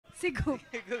సిగ్గు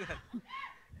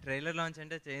trailer launch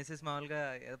అంటే చేసేసి మామూలుగా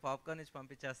ఏదో పాప్కార్న్ ఇచ్చి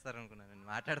పంపించేస్తారు అనుకున్నాను.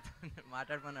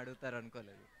 మాట్లాడమని అడుగుతారు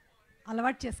అనుకోలేదు.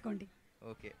 అలవాటు చేసుకోండి.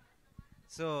 ఓకే,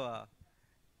 సో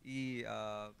ఈ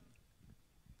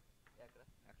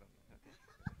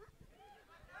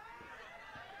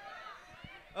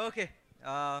ఓకే,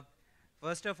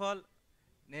 ఫస్ట్ ఆఫ్ ఆల్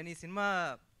నేను ఈ సినిమా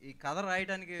ఈ కథ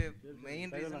రాయడానికి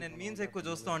మెయిన్ రీజన్ నేను మీమ్స్ ఎక్కువ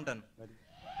చూస్తూ ఉంటాను.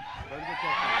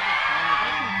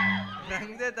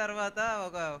 రంగుదే తర్వాత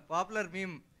ఒక పాపులర్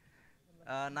మీమ్,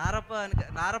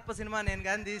 నారప్ప సినిమా నేను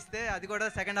కానీ తీస్తే అది కూడా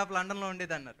సెకండ్ హాఫ్ లండన్లో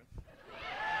ఉండేది అన్నారు.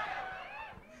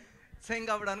 సో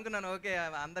ఇంకా అప్పుడు అనుకున్నాను, ఓకే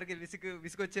అందరికి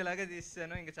విసుకొచ్చేలాగా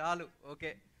తీసాను, ఇంకా చాలు,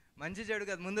 ఓకే మంచి చెడు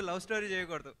కదా, ముందు లవ్ స్టోరీ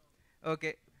చేయకూడదు.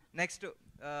 ఓకే, నెక్స్ట్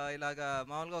ఇలాగా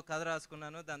మామూలుగా ఒక కథ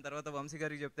రాసుకున్నాను. దాని తర్వాత వంశీ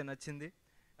గారికి చెప్తే నచ్చింది.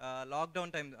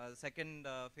 లాక్డౌన్ టైం సెకండ్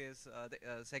ఫేజ్, అదే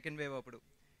సెకండ్ వేవ్, అప్పుడు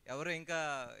ఎవరు ఇంకా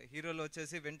హీరోలు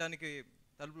వచ్చేసి వినటానికి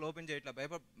తలుపులు ఓపెన్ చేయట్లా,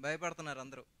 భయపడుతున్నారు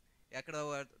అందరూ, ఎక్కడ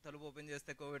తలుపు ఓపెన్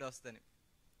చేస్తే కోవిడ్ వస్తుందని.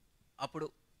 అప్పుడు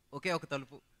ఒకే ఒక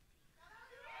తలుపు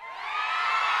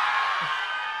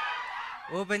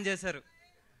ఓపెన్ చేశారు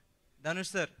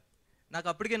ధనుష్ సార్. నాకు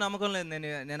అప్పటికే నమ్మకం లేదు.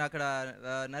 నేను అక్కడ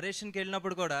నరేషన్కి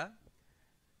వెళ్ళినప్పుడు కూడా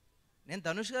నేను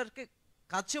ధనుష్ గారికి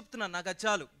కథ చెప్తున్నాను, నాకు అది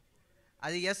చాలు,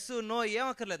 అది ఎస్ నో ఏం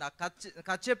అక్కర్లేదు, ఆ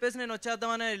కథ చెప్పేసి నేను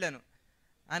వచ్చేద్దామనే వెళ్ళాను.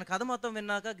 ఆయన కథ మొత్తం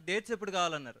విన్నాక డేట్స్ ఎప్పుడు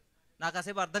కావాలన్నారు. నాకు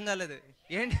కాసేపు అర్థం కాలేదు,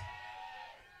 ఏం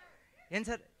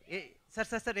సార్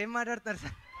సార్ సార్ ఏం మాట్లాడుతున్నారు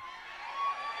సార్,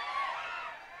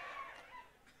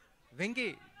 వెంకీ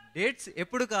డేట్స్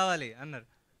ఎప్పుడు కావాలి అన్నారు.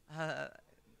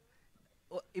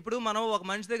 ఇప్పుడు మనం ఒక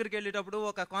మనిషి దగ్గరికి వెళ్ళేటప్పుడు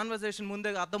ఒక కాన్వర్సేషన్ ముందే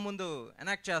అద్దం ముందు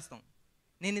ఎనాక్ట్ చేస్తాం.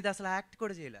 నేను ఇది అసలు యాక్ట్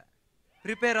కూడా చేయలే,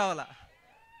 ప్రిపేర్ అవ్వాలా.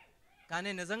 కానీ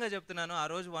నిజంగా చెప్తున్నాను, ఆ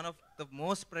రోజు one of the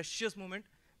most precious moment.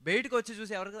 బయటకు వచ్చి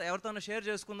చూసి ఎవరితోనో షేర్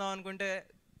చేసుకుందాం అనుకుంటే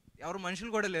ఎవరు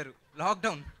మనుషులు కూడా లేరు,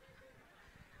 లాక్డౌన్.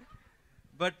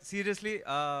 బట్ సీరియస్లీ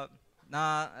నా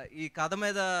ఈ కథ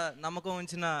మీద నమ్మకం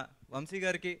ఉంచిన వంశీ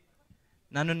గారికి,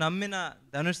 నన్ను నమ్మిన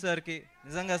ధనుష్ సార్కి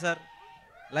నిజంగా సార్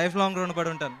లైఫ్ లాంగ్ రుణపడి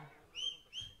ఉంటాను.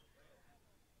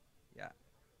 యా,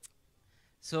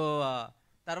 సో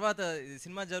తర్వాత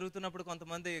సినిమా జరుగుతున్నప్పుడు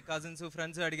కొంతమంది కజిన్స్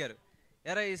ఫ్రెండ్స్ అడిగారు,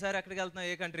 ఎరా ఈసారి ఎక్కడికి వెళ్తున్నావు,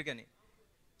 ఏ కంట్రీకి అని.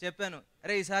 చెప్పాను,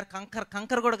 అరే ఈసారి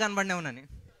కంకర్ కూడా కనబడినావునని,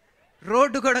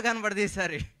 రోడ్డు కూడా కనబడదు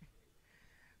ఈసారి.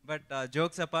 బట్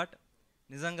జోక్స్ అపార్ట్,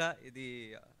 నిజంగా ఇది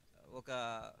ఒక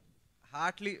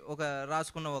హార్ట్లీ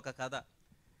రాసుకున్న ఒక కథ.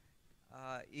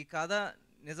 ఈ కథ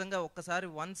నిజంగా ఒక్కసారి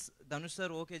వన్స్ ధనుష్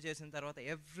సార్ ఓకే చేసిన తర్వాత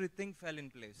everything fell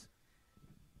in place.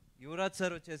 Yuvraj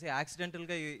sir వచ్చేసి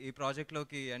యాక్సిడెంటల్గా ఈ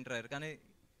ప్రాజెక్ట్లోకి ఎంటర్ అయ్యారు, కానీ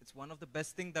it's one of the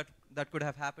best thing that could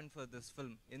have happen for this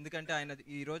film. ఎందుకంటే ఆయన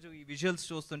ఈరోజు ఈ విజువల్స్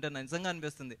చూస్తుంటే నిజంగా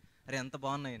అనిపిస్తుంది, అరే ఎంత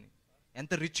బాగున్నాయని,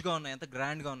 ఎంత రిచ్గా ఉన్నాయి, ఎంత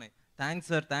గ్రాండ్గా ఉన్నాయి. Thanks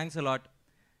sir, thanks a lot.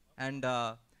 And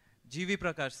జీవి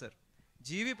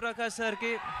ప్రకాష్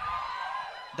సార్కి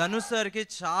ధనుష్ సార్కి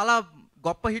చాలా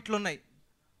గొప్ప హిట్లు ఉన్నాయి.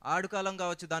 ఆడుకాలం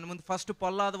కావచ్చు, దాని ముందు ఫస్ట్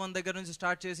పొల్లాదవన్ దగ్గర నుంచి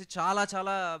స్టార్ట్ చేసి చాలా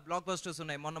చాలా బ్లాక్ బస్టర్స్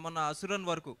ఉన్నాయి. మొన్న అసురన్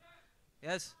వరకు.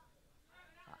 ఎస్,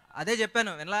 అదే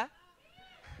చెప్పాను వినలా,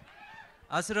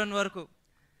 అసురన్ వరకు.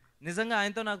 నిజంగా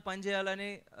ఆయనతో నాకు పని చేయాలని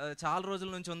చాలా రోజుల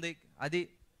నుంచి ఉంది. అది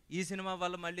ఈ సినిమా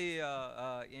వల్ల మళ్ళీ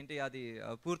అది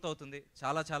పూర్తవుతుంది.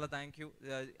 చాలా చాలా థ్యాంక్ యూ.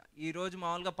 ఈరోజు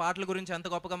మామూలుగా పాటల గురించి ఎంత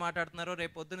గొప్పగా మాట్లాడుతున్నారో,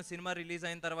 రేపు పొద్దున్న సినిమా రిలీజ్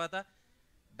అయిన తర్వాత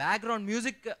బ్యాక్గ్రౌండ్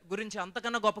మ్యూజిక్ గురించి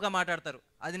అంతకన్నా గొప్పగా మాట్లాడతారు.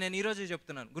 అది నేను ఈరోజు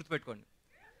చెప్తున్నాను, గుర్తుపెట్టుకోండి.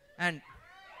 అండ్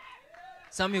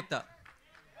సంయుక్త,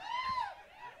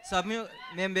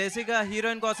 మేము బేసిక్గా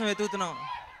హీరోయిన్ కోసం వెతుకుతున్నాం.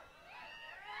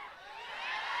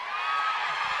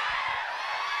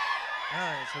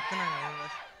 చెప్తున్నాను,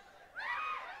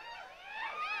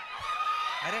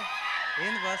 అరే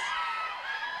ఏంది బాస్,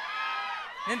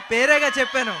 నేను పేరేగా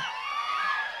చెప్పాను.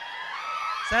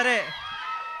 సరే,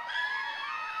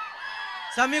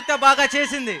 సంయుక్త బాగా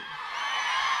చేసింది.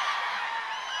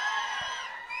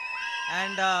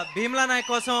 అండ్ భీమ్లా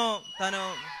నాయక్ కోసం తను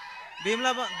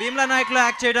భీమ్లా నాయక్లో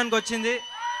యాక్ట్ చేయడానికి వచ్చింది.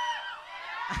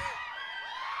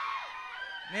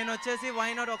 నేను వచ్చేసి వై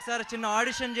నాట్ ఒకసారి చిన్న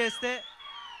ఆడిషన్ చేస్తే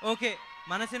ఓకే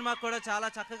మన సినిమాకు కూడా చాలా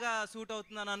చక్కగా సూట్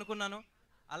అవుతుందని అనుకున్నాను.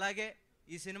 అలాగే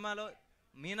ఈ సినిమాలో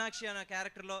మీనాక్షి అనే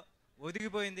క్యారెక్టర్లో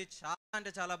ఒదిగిపోయింది, చాలా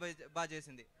అంటే చాలా బాగా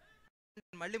చేసింది.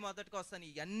 మళ్ళీ మొదటికి వస్తాను,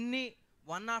 ఇవన్నీ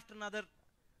వన్ ఆఫ్టర్ అనదర్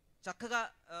చక్కగా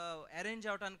అరేంజ్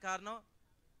అవడానికి కారణం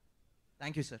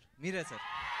థ్యాంక్ యూ సార్, మీరే సార్.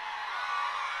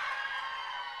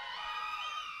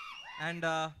 అండ్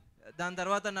దాని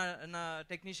తర్వాత నా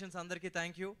టెక్నీషియన్స్ అందరికీ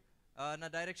థ్యాంక్ యూ. నా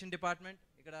డైరెక్షన్ డిపార్ట్మెంట్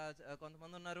ఇక్కడ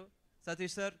కొంతమంది ఉన్నారు,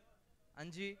 సతీష్ సార్,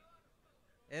 అంజీ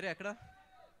ఏరే ఎక్కడ,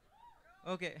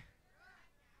 ఓకే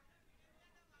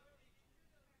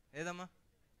ఏదమ్మా,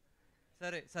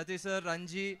 సరే సతీష్ సార్,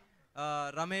 అంజీ,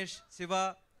 రమేష్, శివ,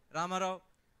 రామారావు,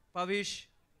 పవీష్,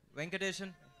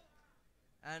 వెంకటేషన్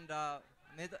అండ్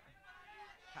మిగతా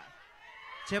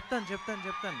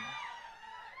చెప్తాను.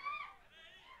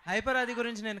 హైపర్ ఆది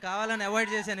గురించి నేను కావాలని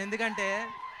అవాయిడ్ చేశాను, ఎందుకంటే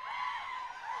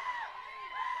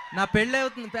నా పెళ్ళి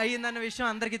అయ్యిందన్న విషయం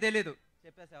అందరికీ తెలీదు.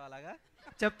 చెప్పేసావు అలాగా?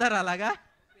 చెప్తారా అలాగా?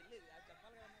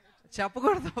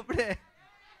 చెప్పకూడదు అప్పుడే.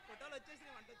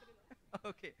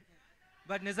 ఓకే,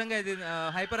 బట్ నిజంగా ఇది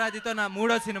హైపర్ ఆదితో నా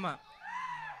 3వ సినిమా.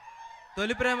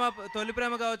 తొలి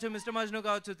ప్రేమ కావచ్చు, మిస్టర్ మజ్ను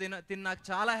కావచ్చు, తిను నాకు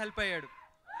చాలా హెల్ప్ అయ్యాడు.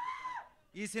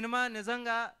 ఈ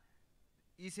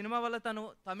సినిమా వల్ల తను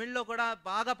తమిళ్లో కూడా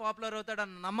బాగా పాపులర్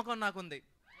అవుతాడన్న నమ్మకం నాకుంది.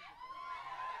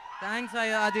 థ్యాంక్స్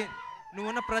అది,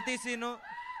 నువ్వున్న ప్రతి సీను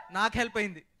నాకు హెల్ప్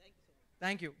అయింది.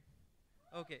 Thank you.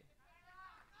 Okay,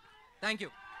 thank you.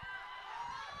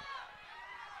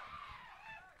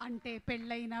 అంటే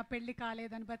పెళ్ళైనా పెళ్ళి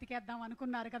కాలేదని బతికేద్దాం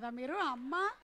అనుకున్నారు కదా మీరు. అమ్మ